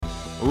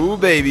Ooh,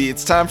 baby,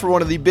 it's time for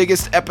one of the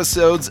biggest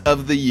episodes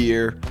of the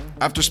year.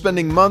 After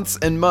spending months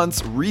and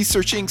months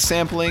researching,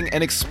 sampling,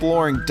 and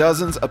exploring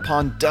dozens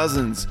upon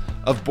dozens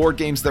of board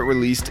games that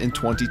released in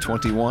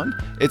 2021,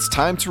 it's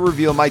time to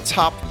reveal my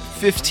top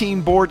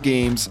 15 board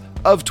games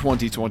of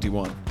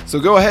 2021. So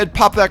go ahead,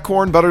 pop that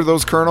corn, butter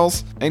those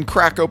kernels, and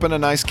crack open a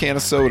nice can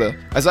of soda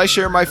as I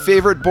share my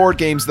favorite board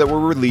games that were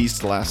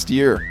released last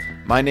year.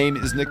 My name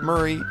is Nick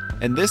Murray,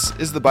 and this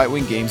is the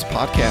Bitewing Games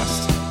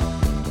Podcast.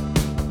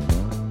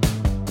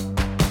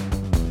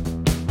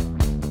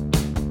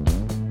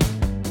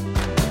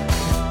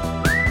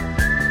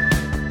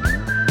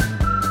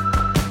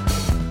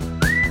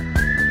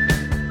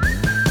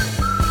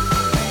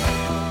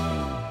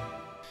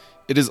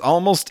 It is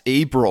almost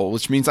April,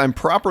 which means I'm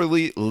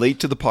properly late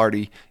to the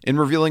party in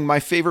revealing my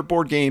favorite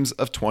board games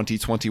of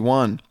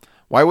 2021.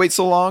 Why wait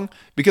so long?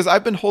 Because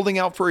I've been holding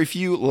out for a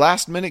few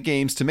last-minute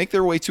games to make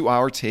their way to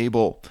our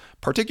table,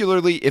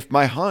 particularly if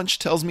my hunch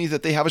tells me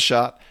that they have a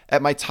shot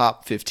at my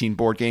top 15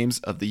 board games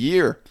of the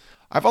year.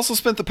 I've also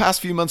spent the past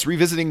few months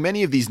revisiting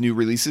many of these new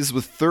releases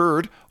with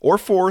third or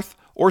fourth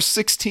or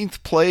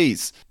 16th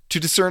plays to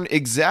discern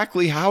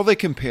exactly how they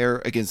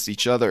compare against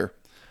each other.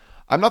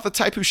 I'm not the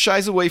type who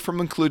shies away from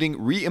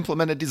including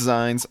re-implemented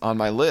designs on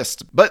my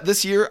list, but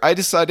this year I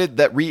decided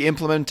that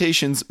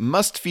re-implementations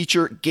must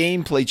feature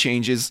gameplay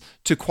changes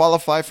to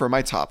qualify for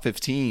my top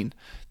 15.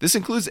 This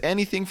includes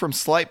anything from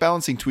slight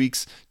balancing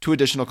tweaks to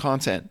additional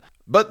content,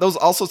 but those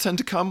also tend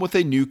to come with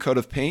a new coat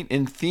of paint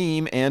in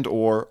theme and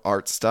or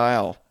art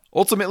style.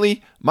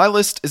 Ultimately, my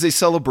list is a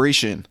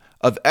celebration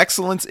of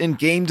excellence in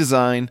game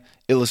design,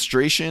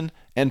 illustration,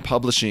 and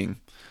publishing.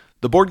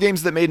 The board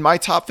games that made my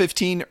top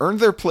 15 earned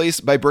their place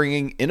by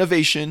bringing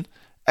innovation,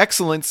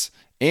 excellence,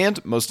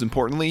 and, most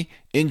importantly,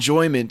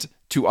 enjoyment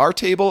to our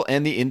table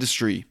and the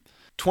industry.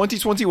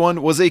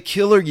 2021 was a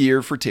killer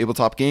year for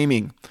tabletop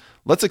gaming.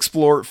 Let's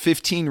explore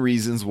 15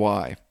 reasons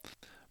why.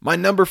 My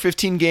number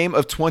 15 game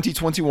of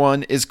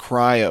 2021 is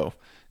Cryo.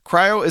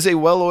 Cryo is a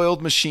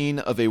well-oiled machine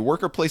of a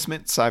worker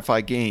placement sci-fi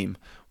game.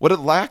 What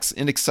it lacks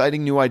in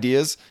exciting new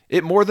ideas,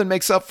 it more than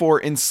makes up for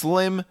in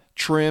slim,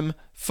 trim,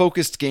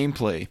 focused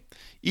gameplay.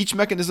 Each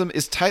mechanism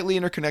is tightly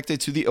interconnected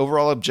to the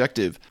overall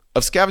objective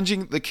of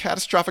scavenging the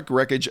catastrophic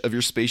wreckage of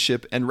your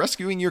spaceship and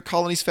rescuing your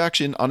colony's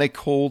faction on a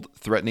cold,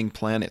 threatening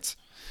planet.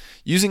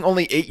 Using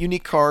only 8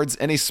 unique cards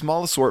and a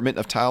small assortment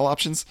of tile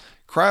options,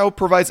 Cryo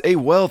provides a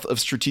wealth of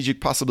strategic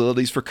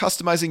possibilities for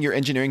customizing your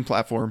engineering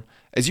platform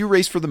as you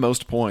race for the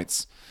most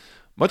points.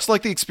 Much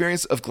like the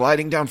experience of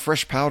gliding down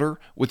fresh powder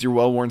with your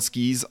well-worn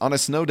skis on a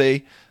snow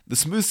day, the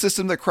smooth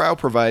system that Cryo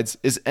provides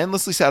is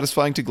endlessly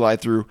satisfying to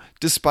glide through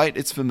despite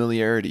its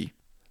familiarity.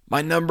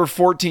 My number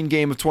 14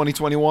 game of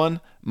 2021,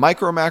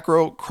 Micro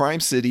Macro Crime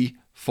City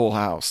Full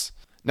House.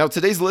 Now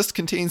today's list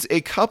contains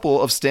a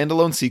couple of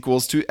standalone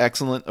sequels to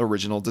excellent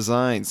original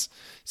designs.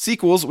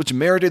 Sequels which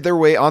merited their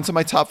way onto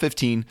my top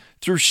 15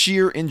 through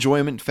sheer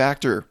enjoyment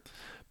factor.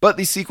 But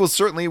these sequels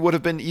certainly would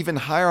have been even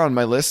higher on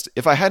my list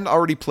if I hadn't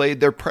already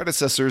played their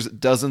predecessors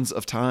dozens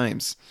of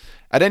times.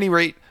 At any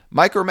rate,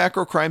 Micro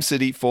Macro Crime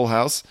City Full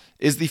House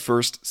is the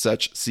first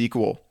such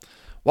sequel.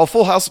 While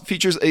Full House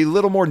features a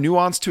little more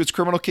nuance to its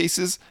criminal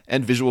cases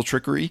and visual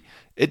trickery,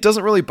 it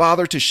doesn't really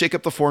bother to shake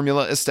up the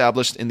formula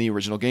established in the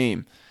original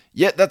game.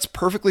 Yet that's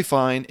perfectly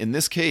fine in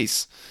this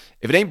case.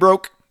 If it ain't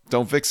broke,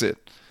 don't fix it.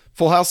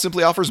 Full House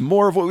simply offers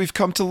more of what we've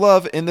come to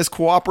love in this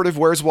cooperative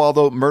Where's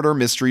Waldo murder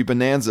mystery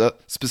bonanza,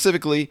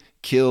 specifically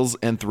kills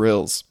and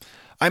thrills.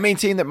 I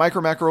maintain that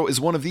Micro Macro is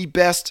one of the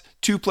best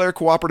 2-player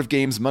cooperative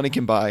games money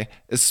can buy,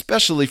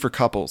 especially for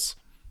couples.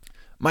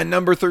 My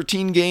number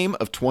 13 game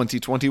of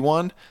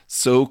 2021,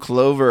 So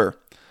Clover.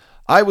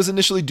 I was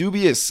initially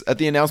dubious at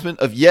the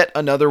announcement of yet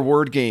another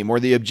word game where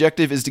the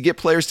objective is to get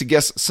players to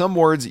guess some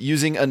words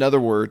using another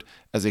word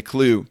as a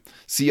clue.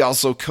 See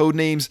also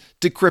Codenames,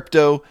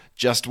 Decrypto,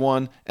 Just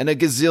One, and a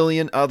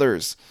gazillion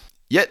others.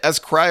 Yet as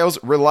Cryo's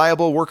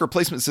reliable worker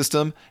placement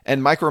system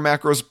and Micro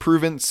Macro's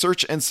proven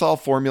search and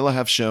solve formula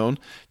have shown,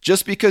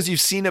 just because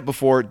you've seen it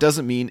before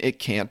doesn't mean it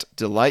can't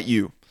delight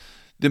you.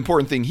 The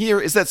important thing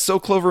here is that So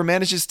Clover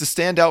manages to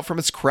stand out from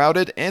its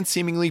crowded and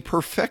seemingly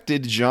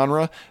perfected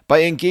genre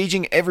by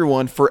engaging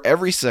everyone for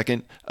every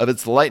second of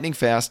its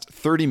lightning-fast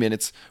 30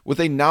 minutes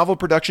with a novel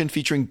production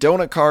featuring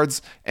donut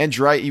cards and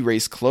dry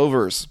erase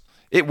clovers.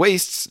 It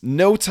wastes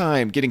no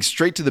time getting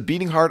straight to the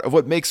beating heart of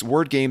what makes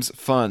word games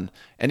fun,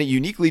 and it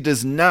uniquely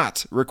does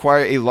not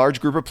require a large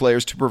group of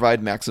players to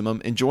provide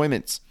maximum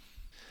enjoyment.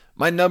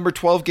 My number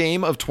 12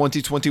 game of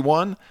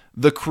 2021,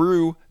 The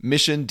Crew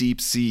Mission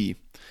Deep Sea.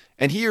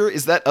 And here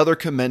is that other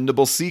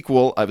commendable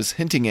sequel I was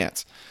hinting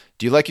at.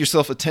 Do you like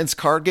yourself a tense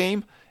card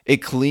game? A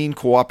clean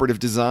cooperative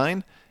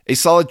design? A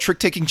solid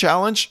trick-taking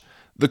challenge?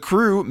 The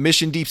Crew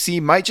Mission Deep Sea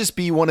might just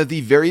be one of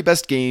the very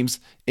best games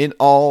in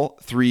all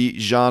 3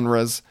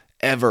 genres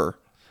ever.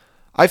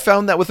 I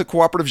found that with the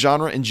cooperative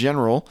genre in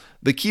general,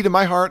 the key to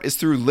my heart is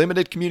through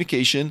limited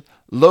communication,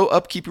 low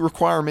upkeep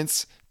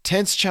requirements,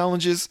 tense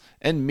challenges,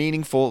 and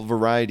meaningful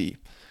variety.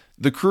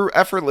 The crew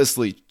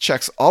effortlessly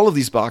checks all of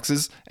these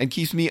boxes and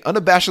keeps me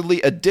unabashedly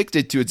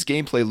addicted to its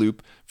gameplay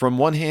loop from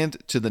one hand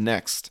to the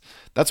next.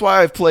 That's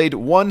why I've played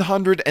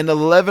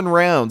 111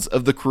 rounds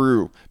of The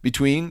Crew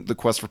between The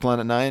Quest for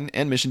Planet 9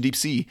 and Mission Deep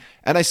Sea,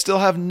 and I still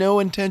have no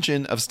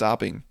intention of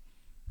stopping.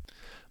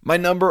 My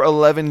number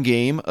 11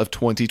 game of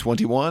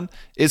 2021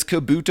 is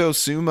Kabuto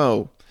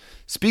Sumo.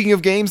 Speaking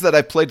of games that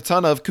I've played a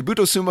ton of,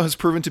 Kabuto Sumo has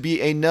proven to be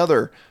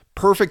another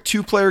perfect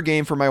two-player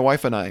game for my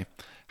wife and I.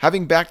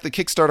 Having backed the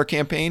Kickstarter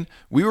campaign,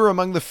 we were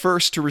among the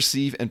first to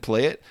receive and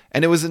play it,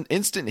 and it was an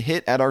instant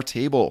hit at our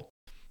table.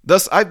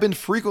 Thus, I've been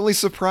frequently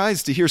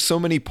surprised to hear so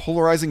many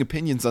polarizing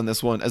opinions on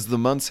this one as the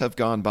months have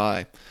gone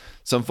by.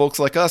 Some folks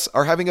like us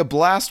are having a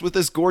blast with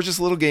this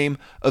gorgeous little game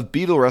of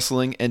beetle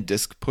wrestling and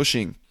disc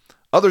pushing.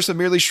 Others have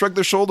merely shrugged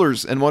their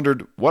shoulders and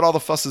wondered what all the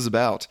fuss is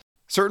about.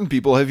 Certain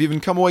people have even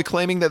come away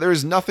claiming that there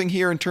is nothing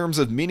here in terms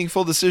of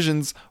meaningful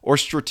decisions or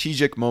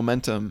strategic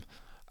momentum.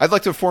 I'd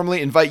like to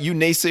formally invite you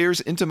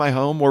naysayers into my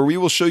home where we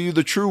will show you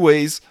the true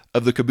ways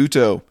of the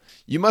Kabuto.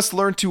 You must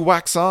learn to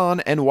wax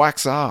on and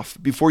wax off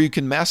before you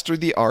can master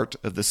the art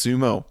of the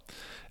sumo.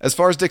 As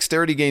far as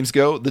dexterity games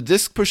go, the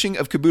disc pushing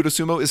of Kabuto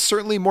Sumo is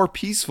certainly more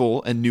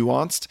peaceful and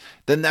nuanced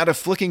than that of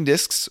flicking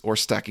discs or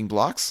stacking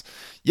blocks.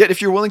 Yet if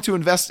you're willing to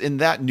invest in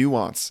that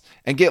nuance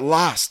and get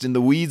lost in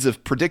the weeds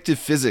of predictive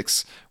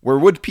physics, where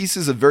wood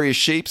pieces of various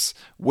shapes,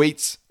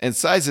 weights, and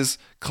sizes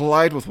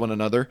collide with one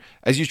another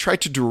as you try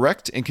to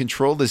direct and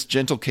control this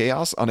gentle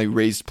chaos on a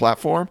raised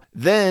platform,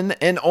 then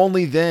and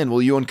only then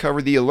will you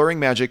uncover the alluring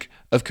magic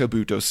of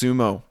Kabuto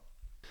Sumo.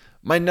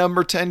 My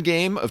number 10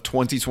 game of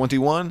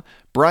 2021,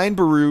 Brian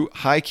Boru,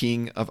 High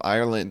King of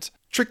Ireland.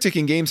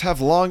 Trick-taking games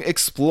have long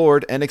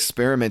explored and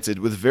experimented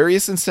with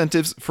various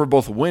incentives for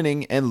both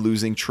winning and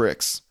losing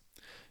tricks.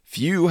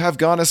 Few have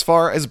gone as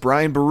far as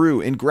Brian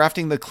Boru in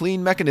grafting the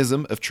clean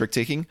mechanism of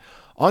trick-taking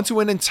onto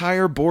an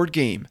entire board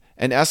game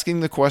and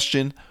asking the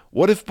question,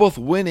 what if both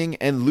winning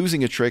and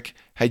losing a trick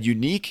had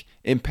unique,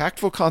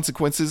 impactful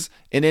consequences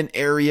in an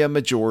area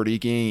majority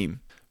game?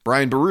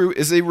 Brian Boru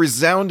is a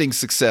resounding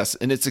success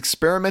in its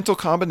experimental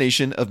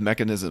combination of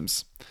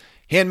mechanisms.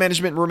 Hand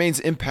management remains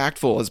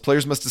impactful as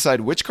players must decide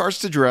which cards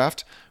to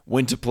draft,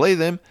 when to play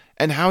them,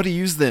 and how to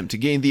use them to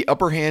gain the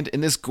upper hand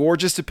in this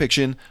gorgeous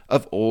depiction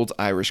of old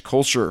Irish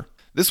culture.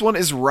 This one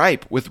is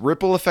ripe with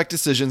ripple effect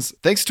decisions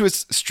thanks to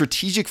its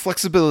strategic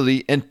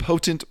flexibility and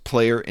potent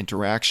player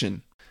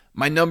interaction.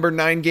 My number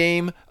 9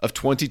 game of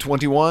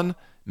 2021,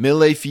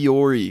 Mille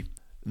Fiori.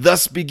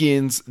 Thus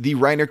begins the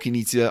Reiner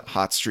Knizia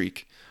hot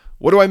streak.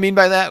 What do I mean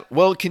by that?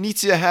 Well,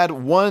 Knizia had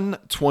one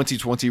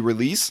 2020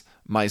 release,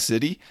 My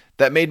City,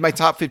 that made my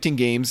top 15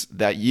 games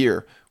that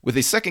year, with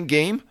a second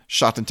game,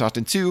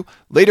 Schottentaten 2,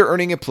 later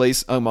earning a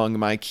place among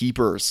my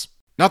keepers.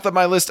 Not that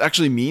my list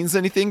actually means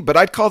anything, but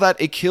I'd call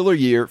that a killer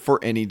year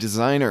for any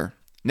designer.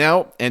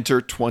 Now,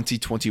 enter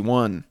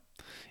 2021.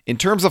 In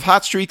terms of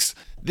hot streaks,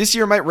 this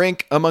year might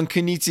rank among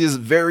Knizia's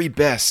very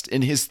best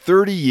in his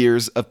 30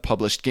 years of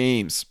published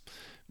games.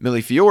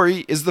 Mille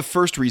Fiori is the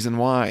first reason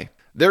why.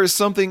 There is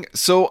something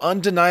so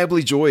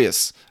undeniably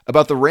joyous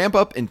about the ramp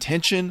up in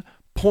tension,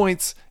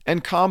 points,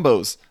 and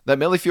combos that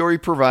Mille Fiori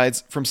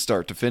provides from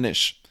start to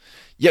finish.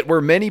 Yet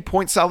where many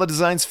point salad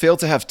designs fail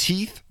to have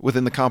teeth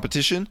within the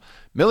competition,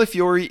 Mille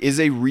Fiori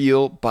is a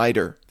real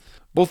biter.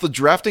 Both the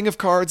drafting of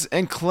cards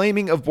and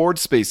claiming of board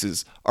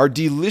spaces are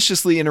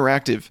deliciously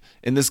interactive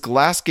in this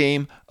glass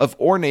game of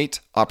ornate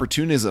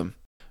opportunism.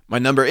 My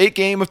number 8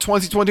 game of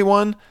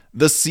 2021,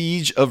 The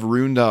Siege of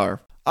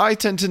Rundar. I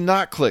tend to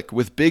not click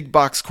with big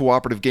box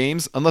cooperative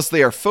games unless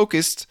they are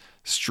focused,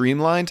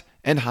 streamlined,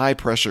 and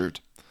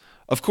high-pressured.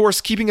 Of course,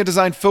 keeping a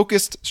design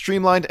focused,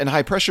 streamlined, and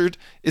high-pressured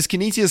is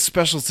Knizia's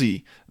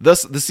specialty,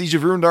 thus the Siege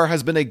of Rundar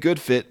has been a good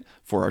fit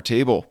for our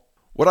table.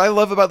 What I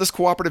love about this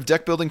cooperative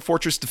deck-building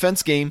fortress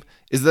defense game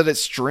is that it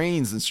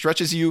strains and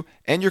stretches you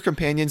and your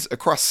companions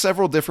across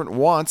several different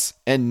wants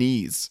and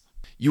needs.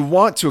 You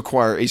want to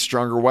acquire a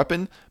stronger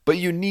weapon, but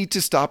you need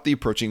to stop the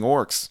approaching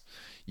orcs.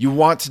 You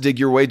want to dig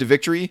your way to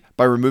victory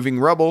by removing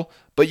rubble,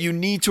 but you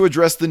need to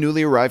address the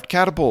newly arrived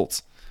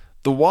catapults.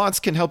 The wants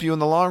can help you in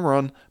the long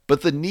run,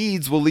 but the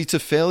needs will lead to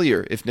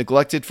failure if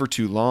neglected for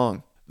too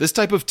long. This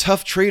type of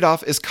tough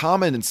trade-off is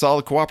common in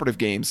solid cooperative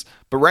games,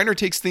 but Reiner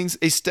takes things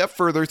a step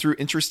further through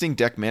interesting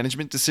deck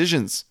management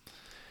decisions.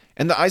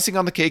 And the icing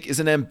on the cake is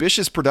an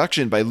ambitious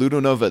production by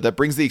Ludonova that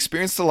brings the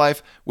experience to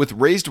life with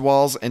raised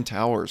walls and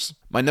towers.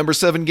 My number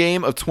 7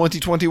 game of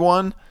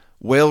 2021,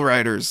 Whale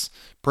Riders.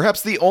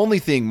 Perhaps the only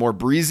thing more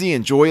breezy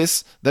and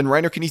joyous than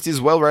Reiner Knizia's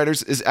Whale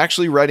Riders is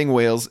actually riding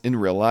whales in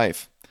real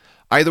life.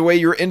 Either way,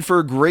 you're in for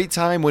a great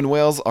time when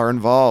whales are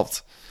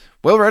involved.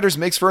 Whale Riders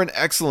makes for an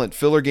excellent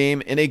filler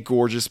game in a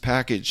gorgeous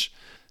package.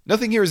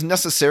 Nothing here is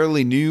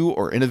necessarily new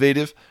or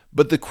innovative,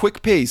 but the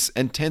quick pace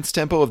and tense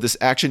tempo of this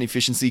action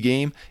efficiency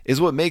game is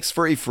what makes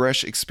for a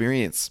fresh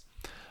experience.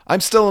 I'm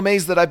still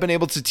amazed that I've been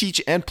able to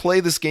teach and play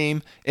this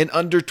game in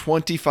under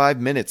 25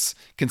 minutes,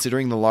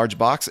 considering the large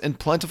box and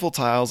plentiful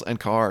tiles and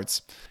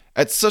cards.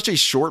 At such a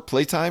short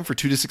playtime for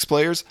 2 to 6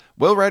 players,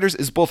 Whale Riders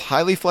is both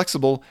highly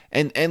flexible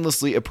and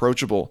endlessly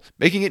approachable,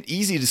 making it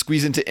easy to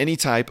squeeze into any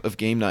type of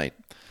game night.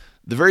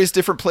 The various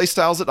different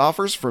playstyles it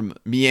offers, from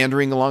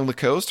meandering along the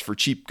coast for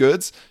cheap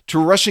goods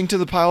to rushing to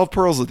the pile of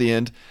pearls at the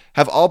end,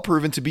 have all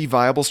proven to be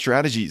viable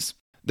strategies.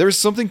 There is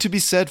something to be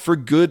said for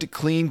good,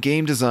 clean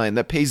game design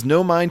that pays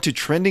no mind to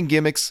trending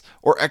gimmicks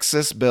or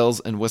excess bells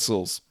and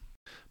whistles.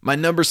 My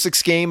number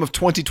 6 game of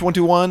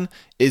 2021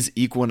 is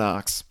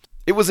Equinox.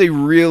 It was a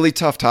really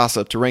tough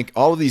toss-up to rank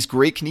all of these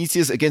great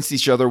Knizia against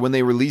each other when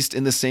they released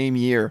in the same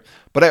year,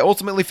 but I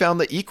ultimately found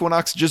that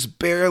Equinox just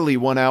barely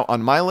won out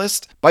on my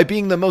list by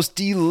being the most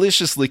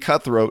deliciously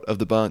cutthroat of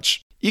the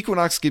bunch.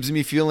 Equinox gives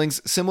me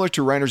feelings similar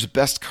to Reiner's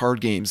best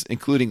card games,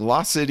 including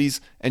Lost Cities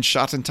and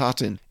Schatten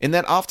Totten, in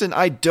that often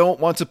I don't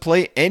want to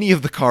play any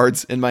of the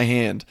cards in my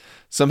hand.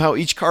 Somehow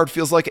each card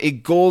feels like a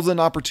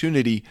golden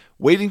opportunity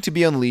waiting to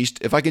be unleashed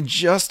if I can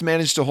just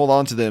manage to hold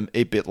on to them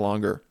a bit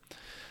longer.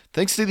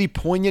 Thanks to the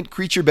poignant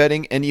creature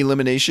betting and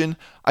elimination,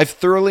 I've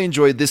thoroughly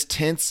enjoyed this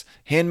tense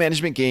hand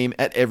management game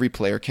at every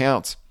player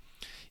count.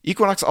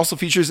 Equinox also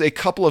features a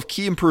couple of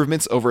key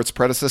improvements over its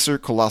predecessor,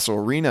 Colossal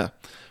Arena.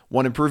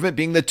 One improvement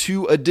being the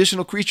 2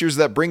 additional creatures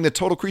that bring the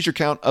total creature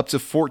count up to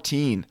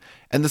 14,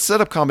 and the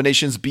setup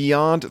combinations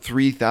beyond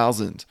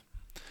 3,000.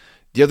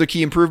 The other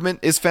key improvement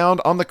is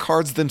found on the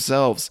cards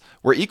themselves,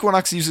 where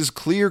Equinox uses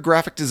clear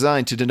graphic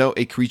design to denote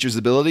a creature's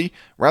ability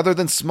rather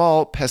than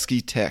small, pesky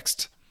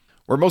text.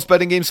 Where most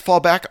betting games fall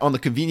back on the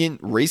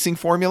convenient racing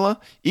formula,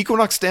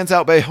 Equinox stands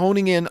out by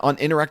honing in on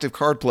interactive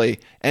card play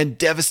and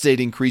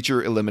devastating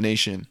creature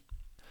elimination.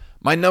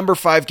 My number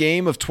 5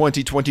 game of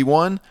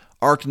 2021,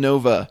 Ark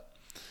Nova.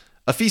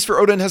 A Feast for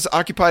Odin has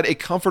occupied a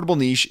comfortable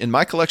niche in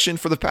my collection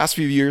for the past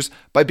few years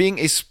by being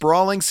a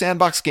sprawling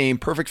sandbox game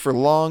perfect for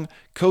long,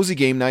 cozy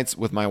game nights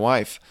with my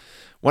wife.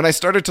 When I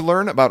started to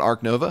learn about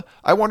Ark Nova,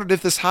 I wondered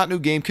if this hot new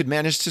game could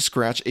manage to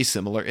scratch a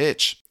similar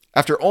itch.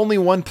 After only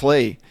one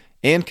play,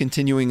 and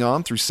continuing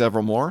on through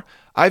several more,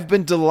 I've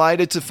been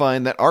delighted to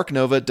find that Ark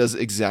Nova does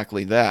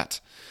exactly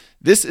that.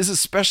 This is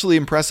especially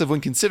impressive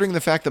when considering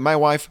the fact that my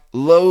wife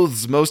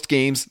loathes most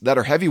games that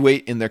are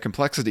heavyweight in their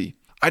complexity.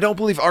 I don't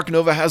believe Ark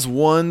Nova has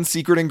one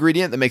secret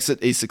ingredient that makes it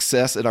a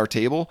success at our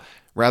table.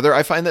 Rather,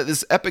 I find that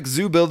this epic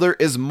zoo builder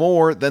is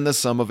more than the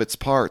sum of its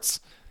parts.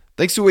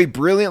 Thanks to a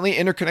brilliantly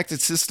interconnected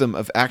system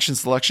of action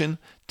selection,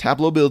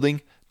 tableau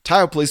building,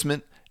 tile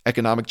placement,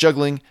 economic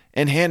juggling,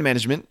 and hand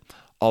management,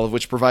 all of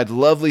which provide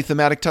lovely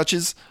thematic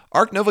touches,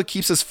 Ark Nova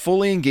keeps us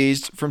fully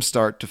engaged from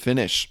start to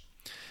finish.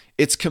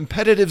 It's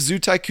competitive Zoo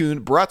Tycoon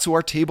brought to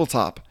our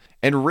tabletop,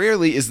 and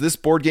rarely is this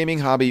board gaming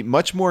hobby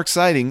much more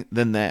exciting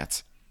than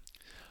that.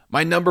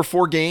 My number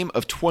 4 game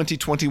of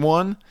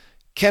 2021,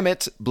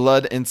 Kemet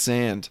Blood and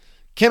Sand.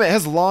 Kemet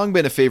has long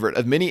been a favorite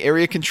of many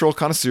area control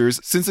connoisseurs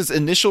since its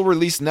initial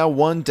release now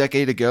 1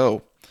 decade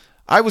ago.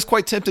 I was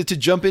quite tempted to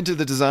jump into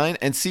the design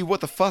and see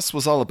what the fuss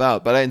was all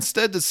about, but I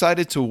instead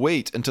decided to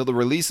wait until the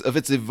release of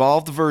its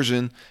evolved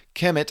version,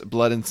 Kemet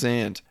Blood and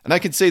Sand. And I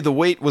can say the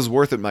wait was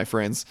worth it, my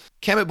friends.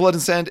 Kemet Blood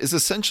and Sand is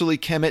essentially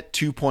Kemet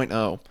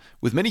 2.0,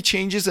 with many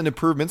changes and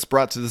improvements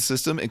brought to the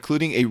system,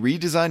 including a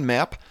redesigned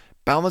map,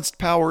 balanced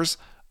powers,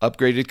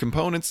 upgraded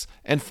components,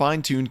 and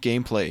fine-tuned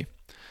gameplay.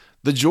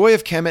 The joy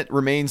of Kemet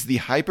remains the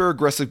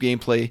hyper-aggressive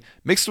gameplay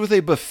mixed with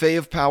a buffet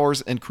of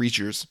powers and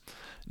creatures.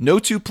 No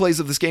 2 plays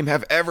of this game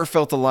have ever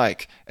felt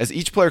alike, as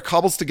each player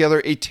cobbles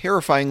together a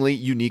terrifyingly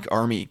unique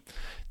army.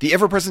 The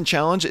ever-present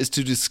challenge is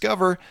to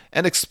discover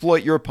and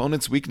exploit your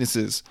opponent's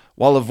weaknesses,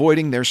 while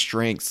avoiding their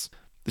strengths.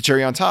 The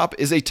cherry on top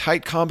is a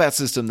tight combat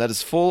system that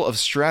is full of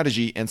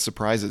strategy and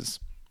surprises.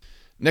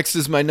 Next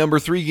is my number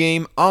 3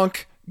 game,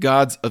 Ankh,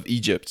 Gods of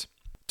Egypt.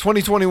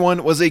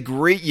 2021 was a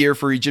great year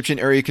for Egyptian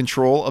area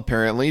control,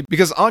 apparently,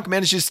 because Ankh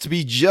manages to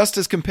be just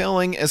as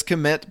compelling as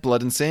Kemet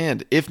Blood and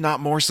Sand, if not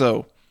more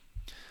so.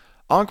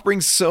 Ankh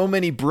brings so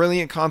many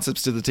brilliant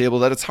concepts to the table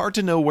that it's hard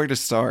to know where to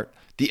start.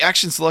 The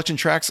action selection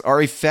tracks are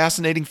a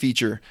fascinating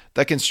feature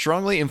that can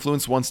strongly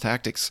influence one's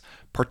tactics,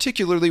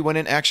 particularly when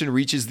an action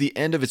reaches the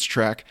end of its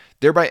track,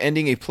 thereby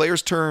ending a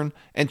player's turn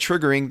and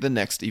triggering the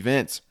next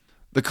event.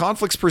 The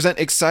conflicts present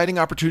exciting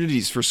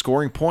opportunities for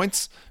scoring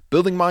points,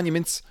 building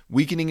monuments,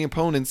 weakening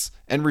opponents,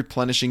 and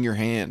replenishing your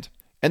hand.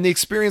 And the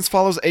experience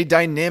follows a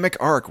dynamic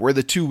arc where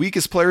the 2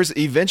 weakest players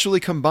eventually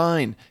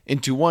combine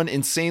into one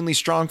insanely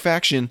strong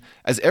faction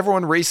as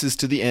everyone races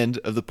to the end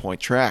of the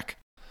point track.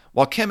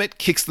 While Kemet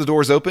kicks the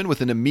doors open with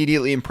an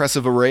immediately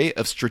impressive array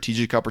of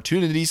strategic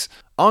opportunities,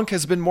 Ankh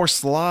has been more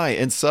sly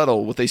and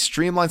subtle with a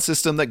streamlined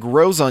system that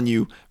grows on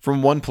you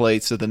from one play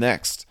to the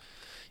next.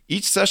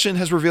 Each session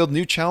has revealed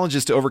new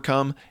challenges to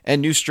overcome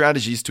and new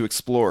strategies to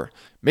explore,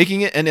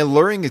 making it an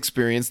alluring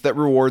experience that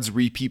rewards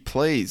repeat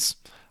plays.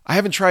 I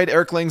haven't tried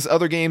Eric Lang's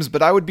other games,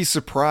 but I would be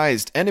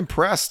surprised and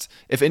impressed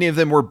if any of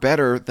them were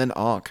better than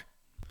Ankh.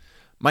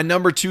 My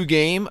number 2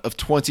 game of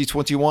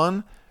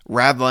 2021,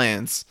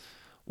 Radlands.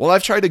 While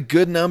I've tried a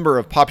good number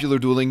of popular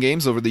dueling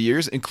games over the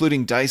years,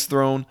 including Dice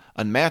Throne,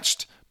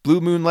 Unmatched,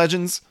 Blue Moon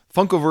Legends,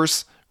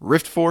 Funkoverse,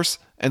 Rift Force,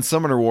 and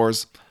Summoner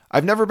Wars,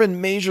 I've never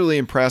been majorly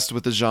impressed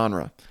with the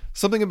genre.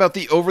 Something about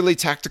the overly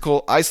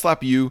tactical I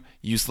slap you,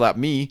 you slap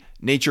me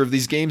nature of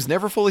these games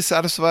never fully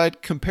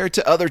satisfied compared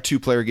to other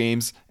two-player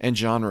games and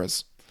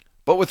genres.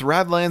 But with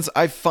Radlands,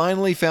 I've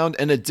finally found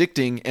an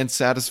addicting and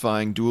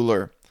satisfying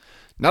dueler.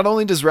 Not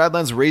only does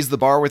Radlands raise the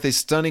bar with a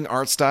stunning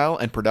art style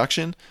and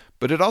production,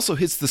 but it also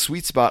hits the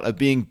sweet spot of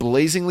being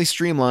blazingly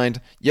streamlined,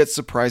 yet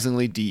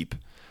surprisingly deep.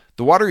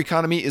 The water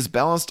economy is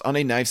balanced on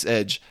a knife's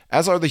edge,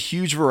 as are the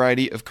huge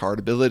variety of card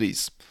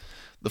abilities.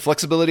 The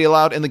flexibility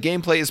allowed in the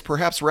gameplay is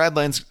perhaps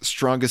Radlands'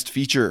 strongest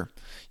feature.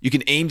 You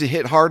can aim to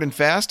hit hard and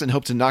fast and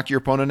hope to knock your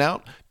opponent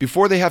out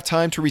before they have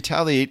time to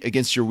retaliate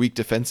against your weak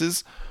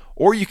defenses,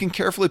 or you can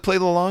carefully play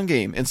the long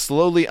game and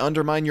slowly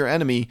undermine your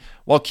enemy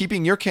while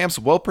keeping your camps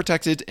well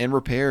protected and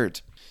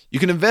repaired. You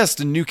can invest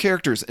in new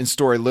characters and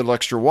store a little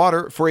extra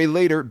water for a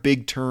later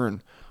big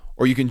turn,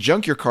 or you can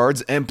junk your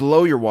cards and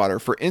blow your water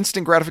for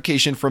instant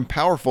gratification from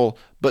powerful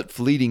but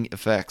fleeting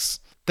effects.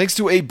 Thanks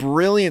to a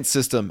brilliant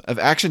system of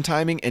action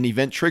timing and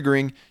event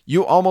triggering,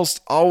 you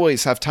almost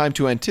always have time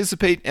to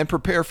anticipate and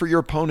prepare for your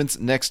opponent's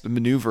next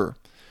maneuver.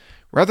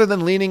 Rather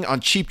than leaning on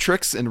cheap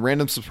tricks and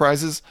random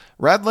surprises,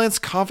 Radlands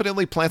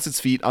confidently plants its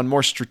feet on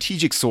more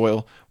strategic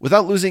soil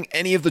without losing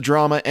any of the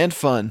drama and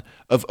fun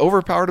of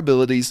overpowered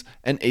abilities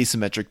and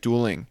asymmetric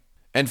dueling.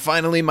 And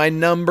finally, my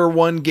number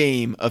one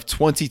game of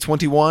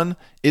 2021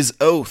 is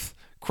Oath: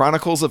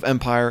 Chronicles of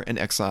Empire and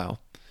Exile.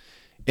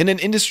 In an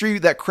industry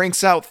that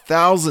cranks out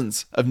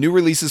thousands of new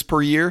releases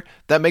per year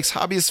that makes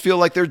hobbyists feel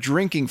like they're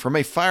drinking from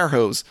a fire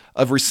hose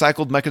of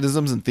recycled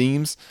mechanisms and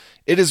themes,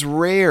 it is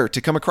rare to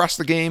come across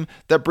the game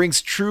that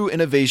brings true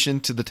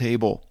innovation to the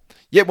table.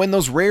 Yet when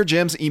those rare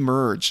gems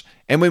emerge,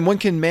 and when one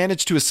can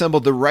manage to assemble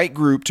the right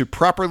group to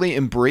properly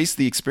embrace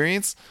the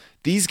experience,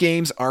 these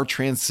games are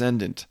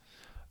transcendent.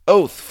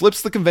 Oath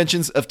flips the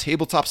conventions of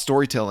tabletop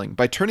storytelling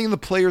by turning the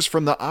players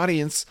from the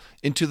audience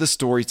into the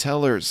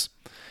storytellers.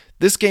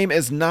 This game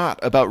is not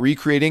about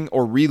recreating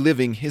or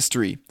reliving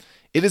history.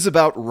 It is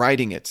about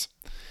writing it.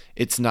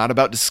 It's not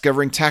about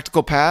discovering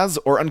tactical paths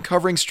or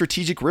uncovering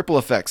strategic ripple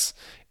effects.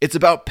 It's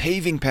about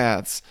paving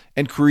paths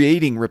and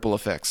creating ripple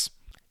effects.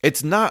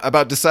 It's not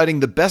about deciding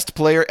the best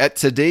player at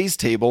today's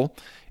table.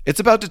 It's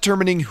about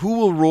determining who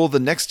will rule the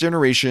next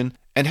generation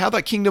and how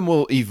that kingdom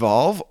will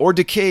evolve or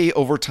decay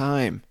over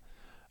time.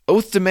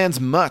 Oath demands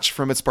much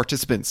from its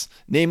participants,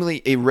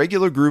 namely a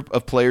regular group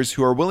of players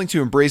who are willing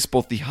to embrace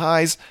both the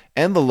highs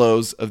and the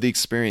lows of the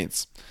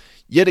experience.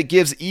 Yet it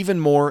gives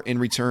even more in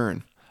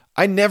return.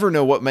 I never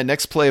know what my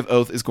next play of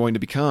Oath is going to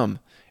become.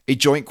 A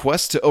joint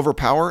quest to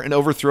overpower and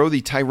overthrow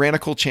the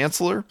tyrannical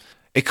chancellor?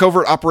 A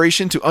covert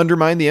operation to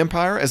undermine the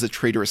empire as a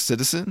traitorous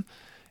citizen?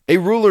 A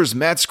ruler's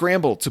mad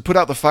scramble to put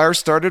out the fire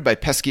started by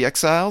pesky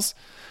exiles?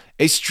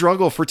 A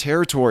struggle for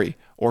territory,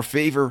 or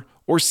favor,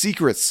 or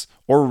secrets,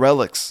 or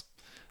relics?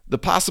 The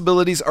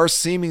possibilities are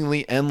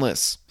seemingly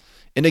endless.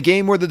 In a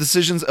game where the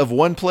decisions of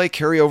one play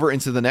carry over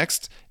into the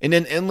next, in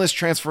an endless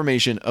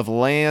transformation of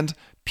land,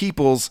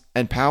 peoples,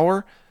 and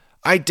power,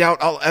 I doubt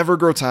I'll ever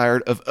grow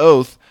tired of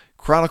Oath: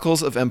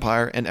 Chronicles of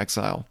Empire and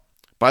Exile.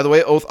 By the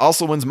way, Oath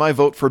also wins my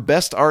vote for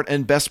Best Art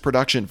and Best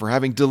Production for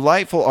having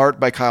delightful art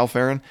by Kyle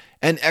Farron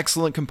and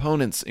excellent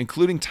components,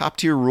 including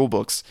top-tier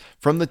rulebooks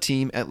from the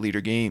team at Leader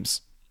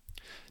Games.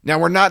 Now,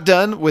 we're not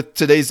done with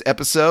today's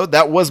episode.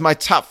 That was my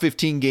top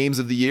 15 games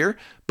of the year,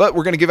 but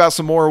we're going to give out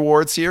some more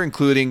awards here,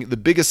 including the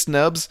biggest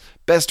snubs,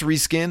 best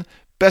reskin,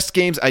 best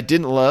games I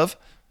didn't love,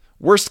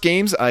 worst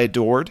games I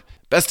adored,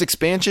 best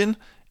expansion,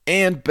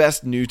 and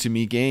best new to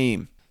me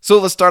game. So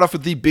let's start off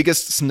with the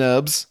biggest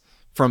snubs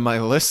from my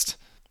list.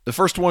 The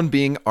first one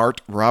being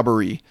Art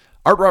Robbery.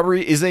 Art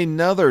Robbery is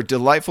another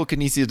delightful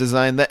Kinesia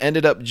design that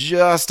ended up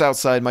just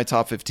outside my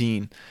top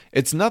 15.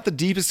 It's not the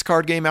deepest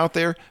card game out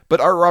there,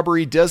 but Art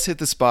Robbery does hit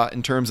the spot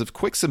in terms of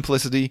quick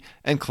simplicity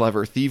and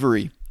clever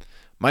thievery.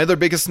 My other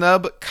biggest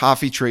snub,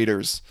 Coffee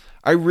Traders.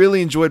 I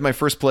really enjoyed my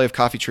first play of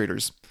Coffee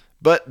Traders,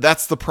 but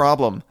that's the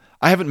problem.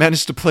 I haven't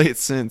managed to play it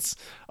since.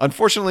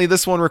 Unfortunately,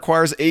 this one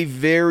requires a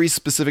very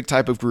specific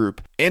type of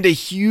group and a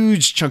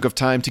huge chunk of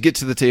time to get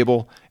to the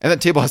table, and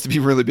that table has to be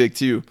really big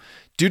too.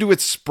 Due to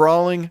its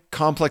sprawling,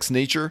 complex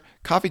nature,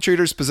 Coffee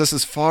Traders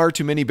possesses far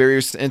too many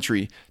barriers to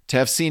entry to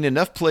have seen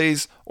enough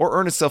plays or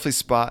earn itself a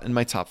spot in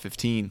my top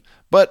 15,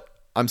 but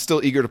I'm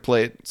still eager to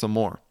play it some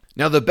more.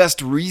 Now, the best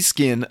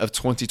reskin of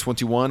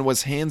 2021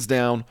 was hands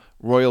down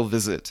Royal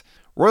Visit.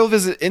 Royal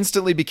Visit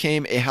instantly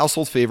became a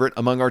household favorite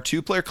among our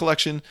two-player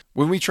collection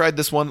when we tried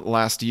this one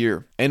last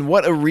year. And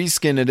what a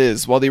reskin it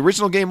is. While the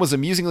original game was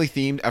amusingly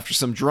themed after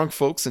some drunk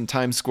folks in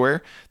Times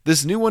Square,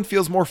 this new one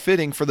feels more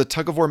fitting for the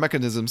tug-of-war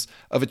mechanisms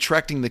of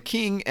attracting the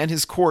king and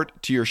his court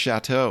to your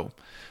chateau.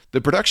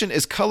 The production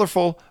is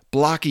colorful,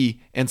 blocky,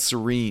 and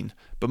serene,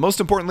 but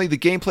most importantly, the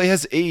gameplay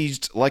has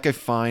aged like a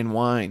fine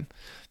wine.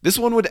 This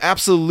one would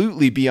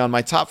absolutely be on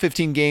my top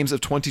 15 games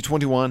of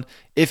 2021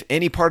 if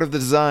any part of the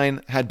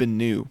design had been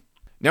new.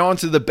 Now on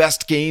to the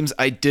best games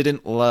I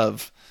didn't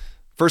love.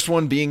 First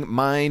one being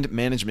Mind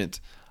Management.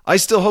 I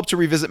still hope to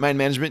revisit Mind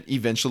Management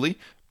eventually.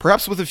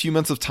 Perhaps with a few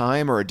months of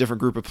time or a different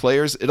group of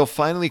players, it'll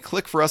finally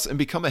click for us and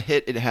become a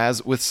hit it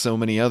has with so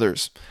many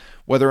others.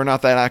 Whether or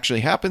not that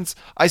actually happens,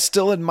 I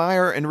still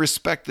admire and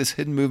respect this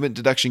hidden movement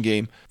deduction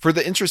game for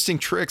the interesting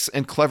tricks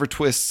and clever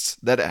twists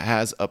that it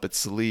has up its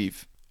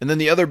sleeve. And then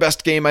the other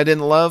best game I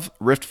didn't love,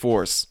 Rift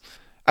Force.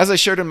 As I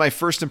shared in my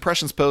first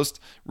impressions post,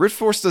 Rift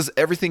Force does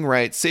everything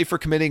right save for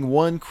committing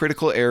one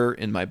critical error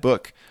in my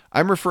book.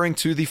 I'm referring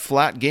to the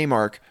flat game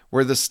arc,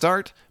 where the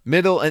start,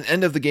 middle, and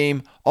end of the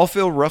game all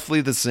feel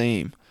roughly the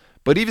same.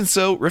 But even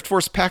so, Rift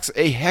Force packs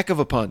a heck of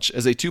a punch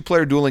as a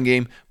two-player dueling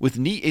game with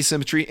neat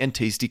asymmetry and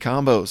tasty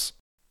combos.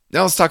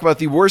 Now let's talk about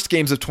the worst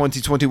games of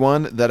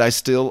 2021 that I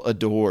still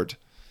adored.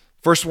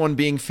 First one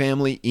being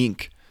Family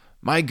Inc.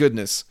 My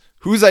goodness,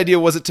 whose idea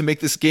was it to make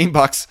this game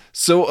box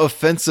so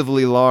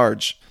offensively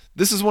large?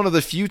 This is one of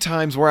the few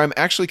times where I'm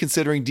actually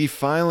considering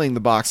defiling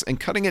the box and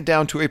cutting it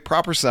down to a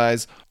proper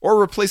size or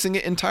replacing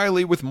it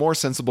entirely with more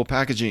sensible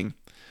packaging.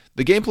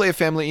 The gameplay of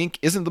Family Inc.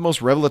 isn't the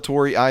most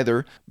revelatory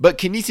either, but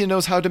Knizia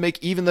knows how to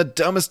make even the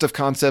dumbest of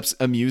concepts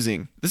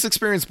amusing. This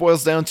experience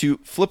boils down to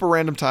flip a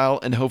random tile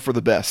and hope for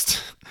the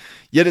best.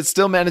 Yet it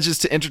still manages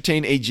to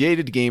entertain a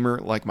jaded gamer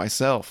like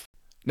myself.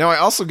 Now I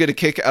also get a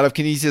kick out of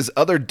Knizia's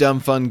other dumb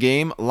fun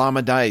game,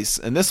 Llama Dice,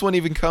 and this one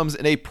even comes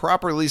in a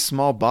properly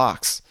small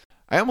box.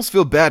 I almost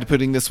feel bad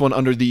putting this one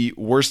under the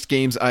worst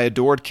games I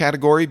adored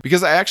category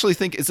because I actually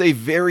think it's a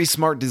very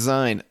smart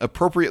design,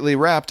 appropriately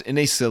wrapped in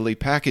a silly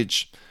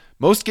package.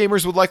 Most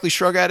gamers would likely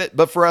shrug at it,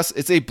 but for us,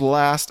 it's a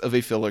blast of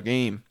a filler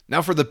game.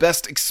 Now for the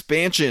best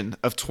expansion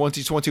of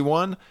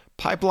 2021,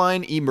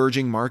 Pipeline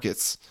Emerging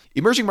Markets.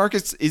 Emerging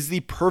Markets is the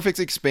perfect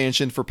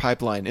expansion for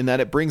Pipeline in that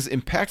it brings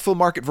impactful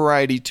market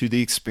variety to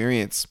the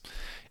experience.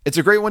 It's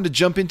a great one to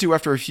jump into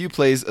after a few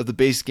plays of the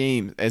base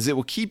game, as it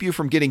will keep you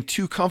from getting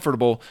too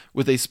comfortable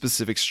with a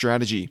specific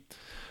strategy.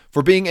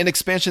 For being an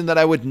expansion that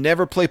I would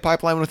never play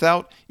Pipeline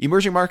without,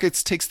 Emerging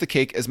Markets takes the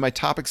cake as my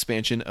top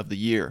expansion of the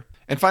year.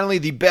 And finally,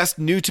 the best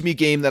new-to-me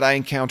game that I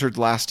encountered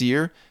last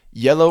year,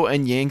 Yellow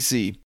and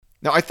Yangtze.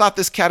 Now, I thought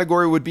this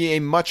category would be a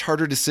much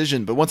harder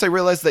decision, but once I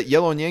realized that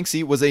Yellow and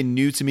Yangtze was a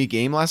new-to-me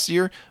game last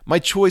year, my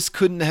choice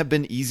couldn't have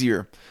been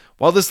easier.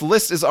 While this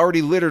list is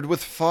already littered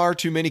with far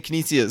too many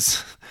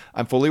Knizias,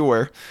 I'm fully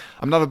aware,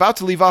 I'm not about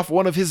to leave off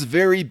one of his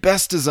very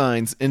best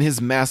designs in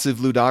his massive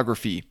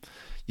ludography.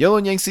 Yellow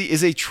and Yangtze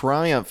is a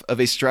triumph of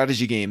a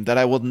strategy game that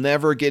I will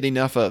never get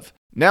enough of.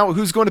 Now,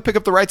 who's going to pick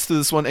up the rights to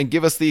this one and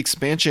give us the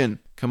expansion?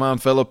 Come on,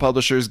 fellow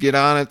publishers, get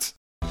on it.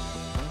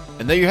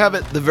 And there you have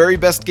it, the very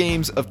best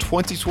games of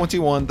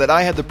 2021 that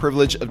I had the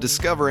privilege of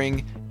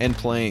discovering and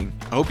playing.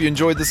 I hope you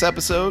enjoyed this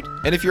episode,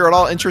 and if you're at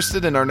all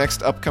interested in our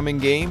next upcoming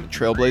game,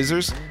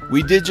 Trailblazers,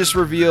 we did just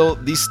reveal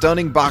the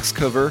stunning box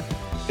cover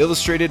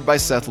illustrated by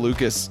Seth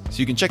Lucas. So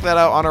you can check that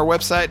out on our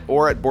website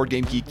or at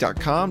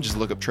BoardGameGeek.com. Just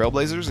look up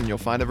Trailblazers and you'll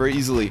find it very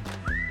easily.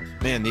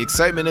 Man, the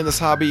excitement in this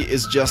hobby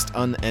is just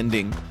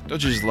unending.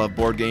 Don't you just love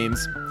board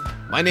games?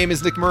 My name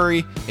is Nick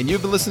Murray, and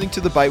you've been listening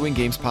to the Bitewing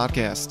Games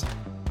Podcast.